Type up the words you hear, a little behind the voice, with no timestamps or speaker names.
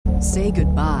Say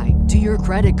goodbye to your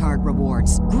credit card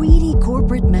rewards. Greedy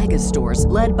corporate mega stores,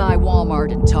 led by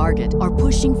Walmart and Target, are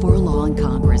pushing for a law in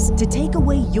Congress to take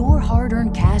away your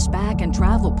hard-earned cash back and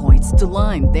travel points to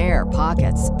line their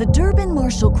pockets. The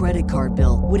Durbin-Marshall credit card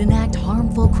bill would enact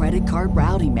harmful credit card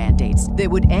routing mandates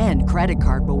that would end credit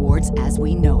card rewards as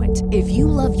we know it. If you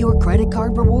love your credit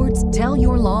card rewards, tell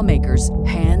your lawmakers,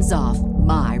 hands off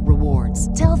my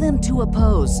rewards. Tell them to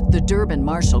oppose the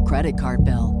Durbin-Marshall credit card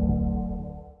bill.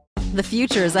 The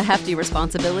future is a hefty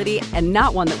responsibility and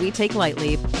not one that we take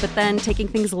lightly, but then taking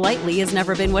things lightly has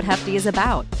never been what Hefty is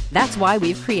about. That's why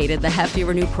we've created the Hefty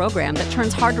Renew program that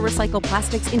turns hard-to-recycle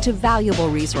plastics into valuable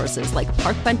resources like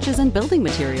park benches and building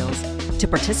materials. To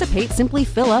participate, simply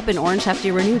fill up an orange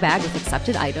Hefty Renew bag with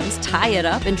accepted items, tie it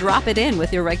up, and drop it in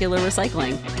with your regular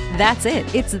recycling. That's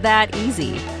it. It's that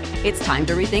easy. It's time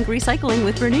to rethink recycling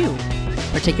with Renew.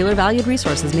 Particular valued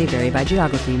resources may vary by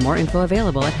geography. More info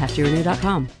available at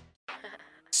heftyrenew.com.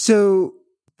 So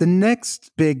the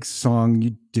next big song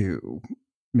you do,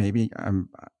 maybe I'm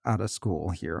out of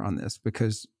school here on this,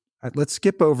 because let's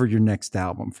skip over your next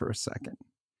album for a second.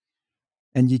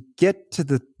 And you get to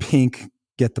the Pink,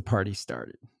 Get the Party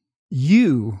Started.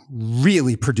 You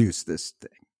really produce this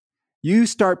thing. You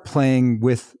start playing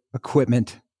with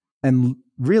equipment and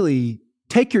really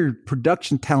take your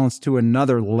production talents to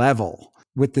another level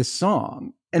with this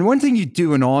song. And one thing you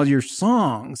do in all your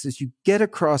songs is you get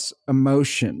across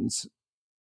emotions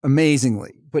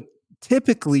amazingly. But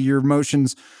typically your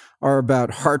emotions are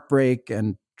about heartbreak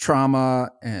and trauma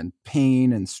and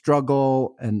pain and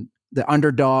struggle and the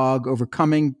underdog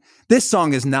overcoming. This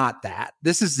song is not that.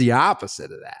 This is the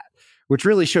opposite of that, which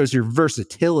really shows your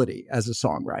versatility as a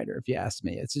songwriter, if you ask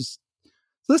me. It's just,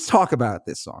 let's talk about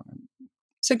this song.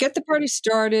 So Get the Party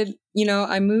Started,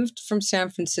 I moved from San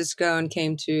Francisco and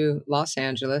came to Los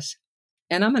Angeles.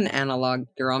 And I'm an analog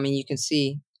girl. I mean, you can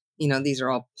see, these are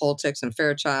all Pultecs and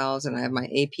Fairchilds, and I have my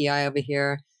API over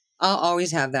here. I'll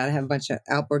always have that. I have a bunch of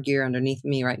outboard gear underneath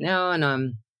me right now.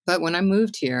 And but when I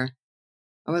moved here,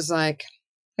 I was like,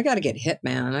 I got to get hip,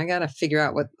 man. I got to figure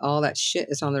out what all that shit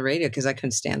is on the radio because I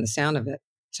couldn't stand the sound of it.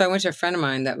 So I went to a friend of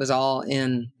mine that was all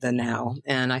in the now.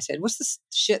 And I said, what's the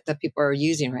shit that people are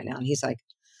using right now? And he's like,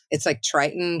 it's like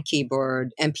Triton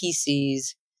keyboard,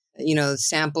 MPCs,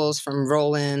 samples from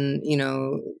Roland,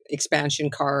 expansion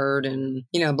card and,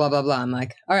 blah, blah, blah. I'm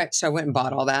like, all right. So I went and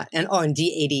bought all that. And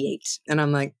D88. And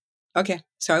I'm like, okay.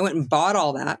 So I went and bought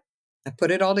all that. I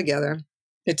put it all together.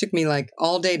 It took me like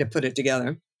all day to put it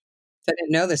together. I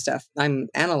didn't know this stuff. I'm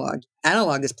analog.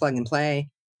 Analog is plug and play,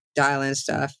 dial in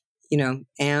stuff,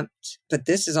 amped. But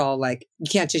this is all like,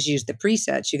 you can't just use the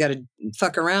presets. You got to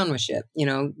fuck around with shit.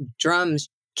 Drums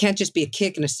can't just be a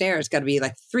kick and a snare. It's got to be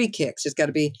like 3 kicks. It's got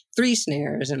to be 3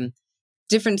 snares and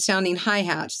different sounding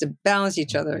hi-hats to balance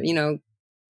each other,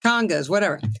 congas,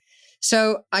 whatever.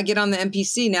 So I get on the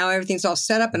MPC. Now everything's all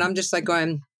set up and I'm just like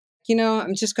going,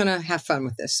 I'm just going to have fun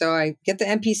with this. So I get the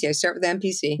MPC. I start with the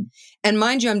MPC. And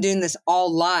mind you, I'm doing this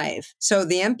all live. So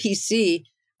the MPC,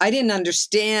 I didn't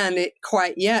understand it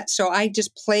quite yet. So I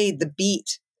just played the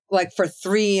beat like for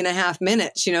 3.5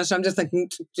 minutes, so I'm just like,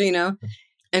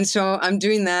 And so I'm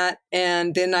doing that.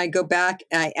 And then I go back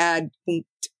and I add boom,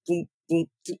 boom, boom,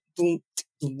 boom,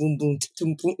 boom, boom,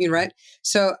 boom, boom, right?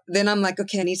 So then I'm like,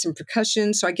 okay, I need some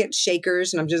percussion. So I get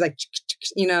shakers and I'm just like,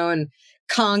 and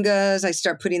congas. I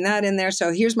start putting that in there.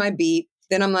 So here's my beat.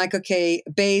 Then I'm like, okay,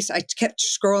 bass. I kept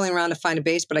scrolling around to find a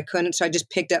bass, but I couldn't. So I just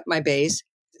picked up my bass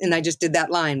and I just did that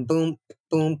line. Boom,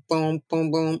 boom, boom,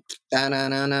 boom, boom. Da, da,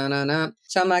 da, da, da, da.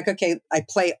 So I'm like, okay, I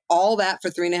play all that for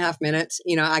 3.5 minutes,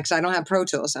 because I don't have Pro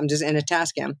Tools. I'm just in a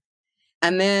Tascam.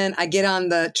 And then I get on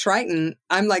the Triton.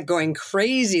 I'm like going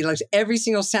crazy. Like every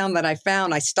single sound that I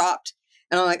found, I stopped.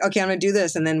 And I'm like, okay, I'm going to do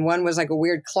this. And then one was like a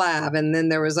weird clav. And then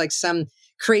there was like some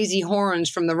crazy horns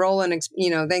from the Roland,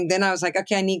 thing. Then I was like,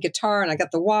 okay, I need guitar. And I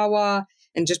got the wah-wah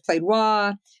and just played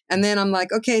wah. And then I'm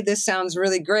like, okay, this sounds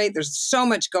really great. There's so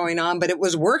much going on, but it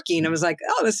was working. I was like,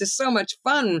 oh, this is so much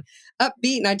fun,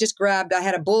 upbeat. And I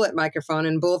had a Bullet microphone,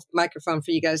 and Bullet microphone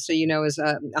for you guys, so is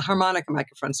a harmonica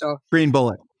microphone. So Green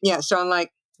Bullet. Yeah. So I'm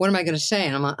like, what am I going to say?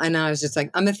 And I was just like,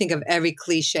 I'm going to think of every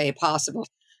cliche possible.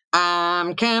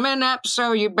 I'm coming up,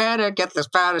 so you better get this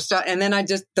powder stuff. And then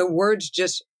the words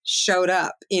just showed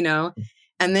up,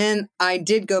 and then I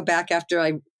did go back after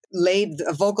I laid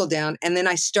a vocal down, and then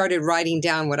I started writing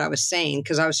down what I was saying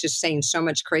because I was just saying so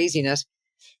much craziness.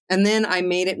 And then I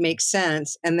made it make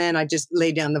sense. And then I just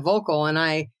laid down the vocal and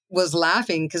I was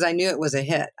laughing because I knew it was a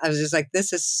hit. I was just like,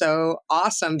 this is so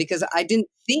awesome because I didn't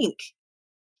think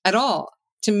at all.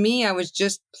 To me, I was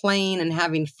just playing and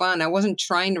having fun. I wasn't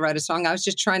trying to write a song. I was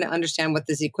just trying to understand what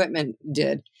this equipment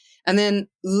did. And then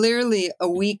literally a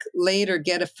week later,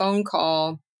 get a phone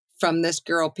call from this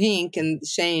girl, Pink, and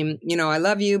saying, I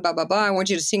love you, blah, blah, blah. I want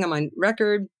you to sing on my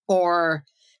record or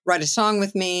write a song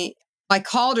with me. I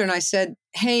called her and I said,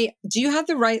 hey, do you have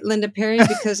the right Linda Perry?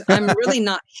 Because I'm really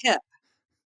not hip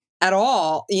at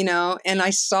all, and I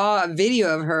saw a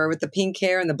video of her with the pink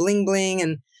hair and the bling bling.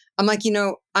 And I'm like,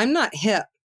 I'm not hip.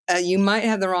 You might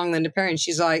have the wrong Linda Perry. And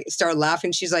she's like, started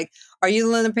laughing. She's like, are you the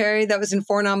Linda Perry that was in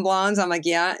Four Non-Blondes? I'm like,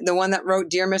 yeah. The one that wrote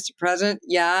Dear Mr. President?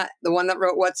 Yeah. The one that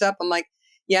wrote What's Up? I'm like,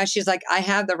 yeah. She's like, I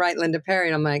have the right Linda Perry.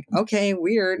 And I'm like, okay,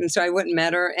 weird. And so I went and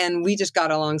met her and we just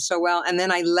got along so well. And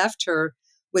then I left her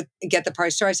with Get the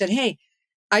Party Started. I said, hey,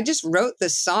 I just wrote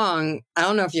this song. I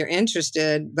don't know if you're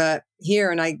interested, but here.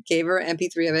 And I gave her an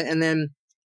MP3 of it. And then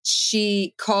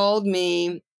she called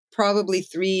me probably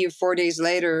 3 or 4 days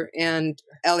later. And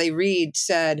L.A. Reid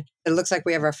said, it looks like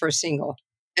we have our first single.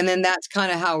 And then that's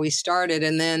kind of how we started.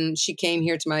 And then she came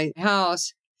here to my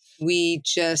house. We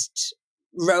just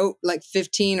wrote like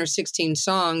 15 or 16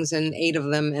 songs and 8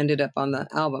 of them ended up on the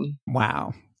album.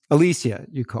 Wow. Alicia,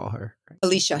 you call her. Right?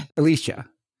 Alicia.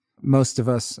 Most of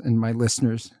us and my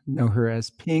listeners know her as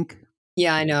Pink.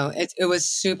 Yeah, I know. It was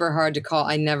super hard to call.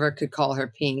 I never could call her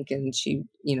Pink. And she,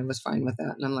 was fine with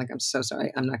that. And I'm like, I'm so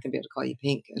sorry. I'm not going to be able to call you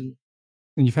Pink. And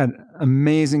you've had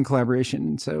amazing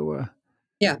collaboration. So,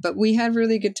 yeah, but we had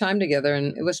really good time together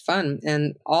and it was fun.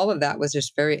 And all of that was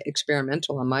just very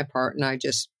experimental on my part. And I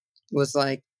just was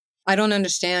like, I don't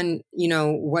understand,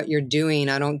 what you're doing.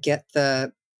 I don't get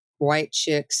the white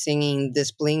chick singing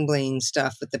this bling bling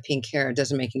stuff with the pink hair. It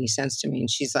doesn't make any sense to me. And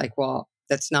she's like, well,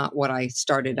 that's not what I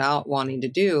started out wanting to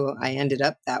do. I ended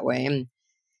up that way. And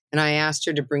I asked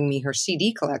her to bring me her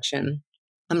CD collection.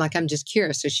 I'm like, I'm just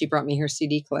curious. So she brought me her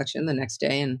CD collection the next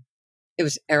day. And it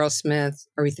was Aerosmith,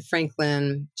 Aretha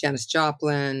Franklin, Janis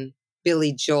Joplin,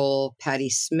 Billy Joel,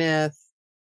 Patti Smith,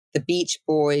 the Beach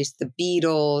Boys, the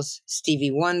Beatles,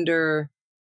 Stevie Wonder.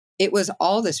 It was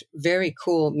all this very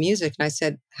cool music. And I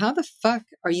said, how the fuck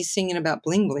are you singing about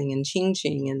bling bling and ching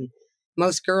ching and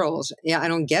most girls? Yeah, I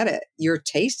don't get it. Your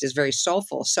taste is very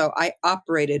soulful. So I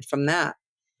operated from that.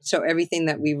 So everything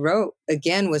that we wrote,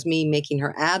 again, was me making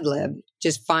her ad lib,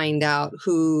 just find out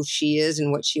who she is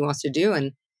and what she wants to do.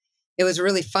 And it was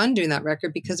really fun doing that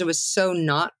record because it was so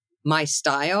not my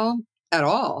style at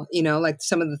all. Like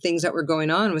some of the things that were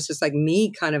going on was just like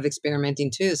me kind of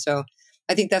experimenting too. So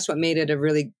I think that's what made it a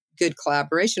really good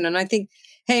collaboration. And I think,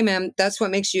 hey, man, that's what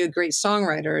makes you a great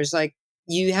songwriter is like,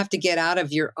 you have to get out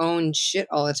of your own shit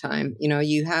all the time.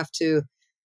 You have to,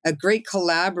 a great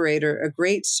collaborator, a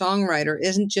great songwriter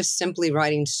isn't just simply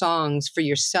writing songs for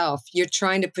yourself. You're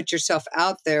trying to put yourself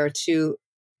out there to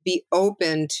be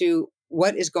open to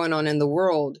what is going on in the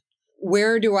world.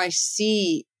 Where do I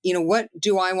see, what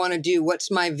do I want to do?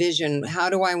 What's my vision? How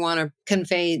do I want to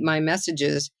convey my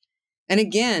messages? And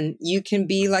again, you can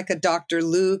be like a Dr.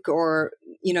 Luke or,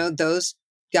 those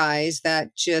guys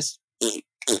that just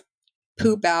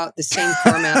poop out the same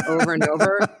format over and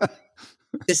over,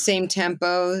 the same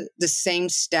tempo, the same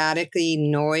staticky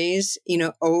noise,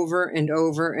 over and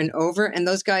over and over. And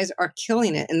those guys are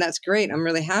killing it. And that's great. I'm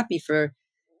really happy for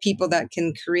people that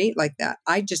can create like that.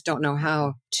 I just don't know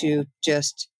how to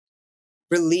just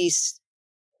release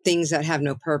things that have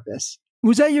no purpose.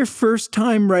 Was that your first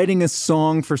time writing a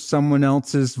song for someone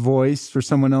else's voice, for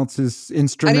someone else's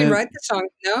instrument? I didn't write the song.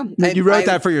 No. You wrote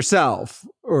that for yourself?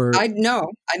 Or I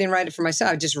didn't write it for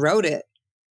myself. I just wrote it.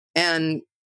 And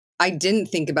I didn't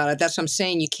think about it. That's what I'm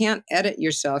saying. You can't edit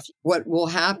yourself. What will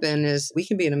happen is we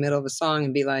can be in the middle of a song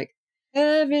and be like,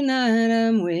 every night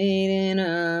I'm waiting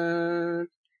up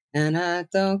and I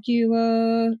thought you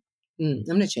up. I'm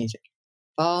going to change it.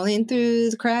 Falling through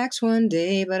the cracks one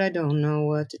day, but I don't know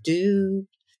what to do.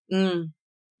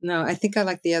 No, I think I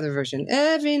like the other version.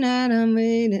 Every night I'm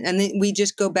waiting. And then we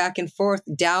just go back and forth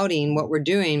doubting what we're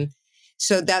doing.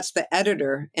 So that's the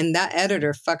editor. And that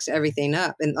editor fucks everything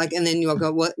up. And then you'll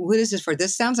go, what is this for?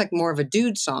 This sounds like more of a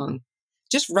dude song.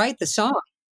 Just write the song.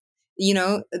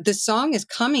 The song is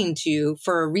coming to you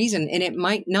for a reason and it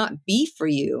might not be for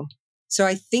you. So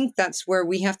I think that's where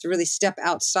we have to really step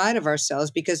outside of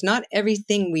ourselves because not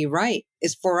everything we write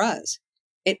is for us.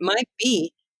 It might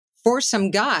be for some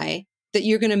guy that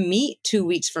you're going to meet 2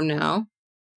 weeks from now.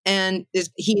 And he's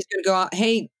going to go out,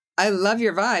 hey, I love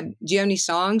your vibe. Do you have any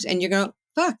songs? And you're going,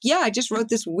 fuck, yeah, I just wrote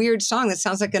this weird song that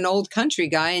sounds like an old country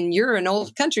guy. And you're an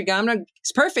old country guy.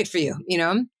 It's perfect for you,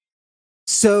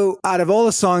 So out of all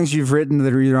the songs you've written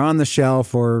that are either on the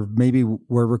shelf or maybe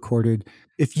were recorded,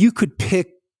 if you could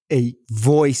pick a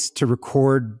voice to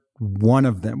record one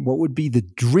of them, what would be the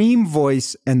dream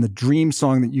voice and the dream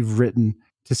song that you've written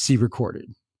to see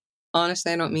recorded?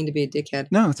 Honestly, I don't mean to be a dickhead.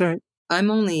 No, it's all right.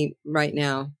 I'm only right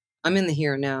now. I'm in the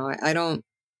here and now. I don't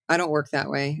work that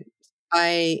way.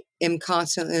 I am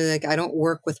constantly like, I don't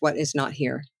work with what is not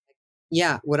here.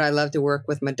 Yeah, would I love to work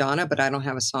with Madonna, but I don't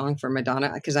have a song for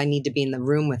Madonna because I need to be in the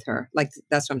room with her. Like,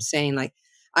 that's what I'm saying. Like,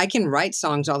 I can write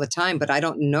songs all the time, but I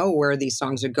don't know where these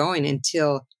songs are going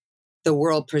until the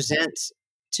world presents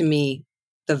to me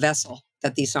the vessel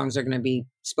that these songs are going to be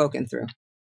spoken through.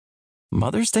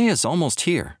 Mother's Day is almost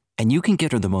here, and you can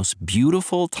get her the most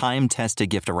beautiful time-tested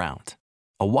gift around.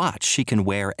 A watch she can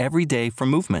wear every day from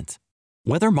Movement.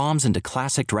 Whether mom's into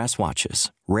classic dress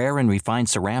watches, rare and refined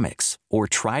ceramics, or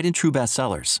tried and true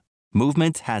bestsellers,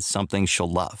 Movement has something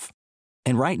she'll love.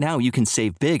 And right now you can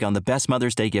save big on the best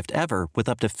Mother's Day gift ever with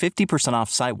up to 50% off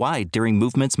site-wide during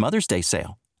Movement's Mother's Day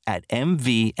sale at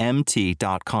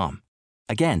MVMT.com.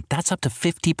 Again, that's up to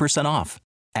 50% off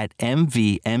at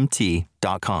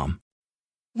MVMT.com.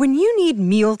 When you need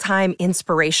mealtime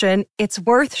inspiration, it's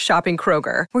worth shopping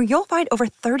Kroger, where you'll find over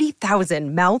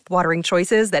 30,000 mouth-watering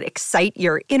choices that excite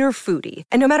your inner foodie.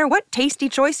 And no matter what tasty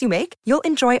choice you make, you'll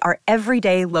enjoy our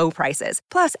everyday low prices,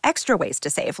 plus extra ways to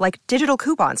save, like digital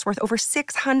coupons worth over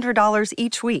 $600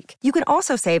 each week. You can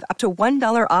also save up to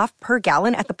 $1 off per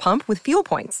gallon at the pump with fuel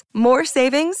points. More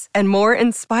savings and more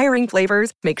inspiring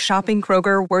flavors make shopping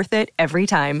Kroger worth it every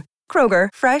time. Kroger,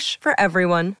 fresh for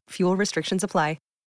everyone. Fuel restrictions apply.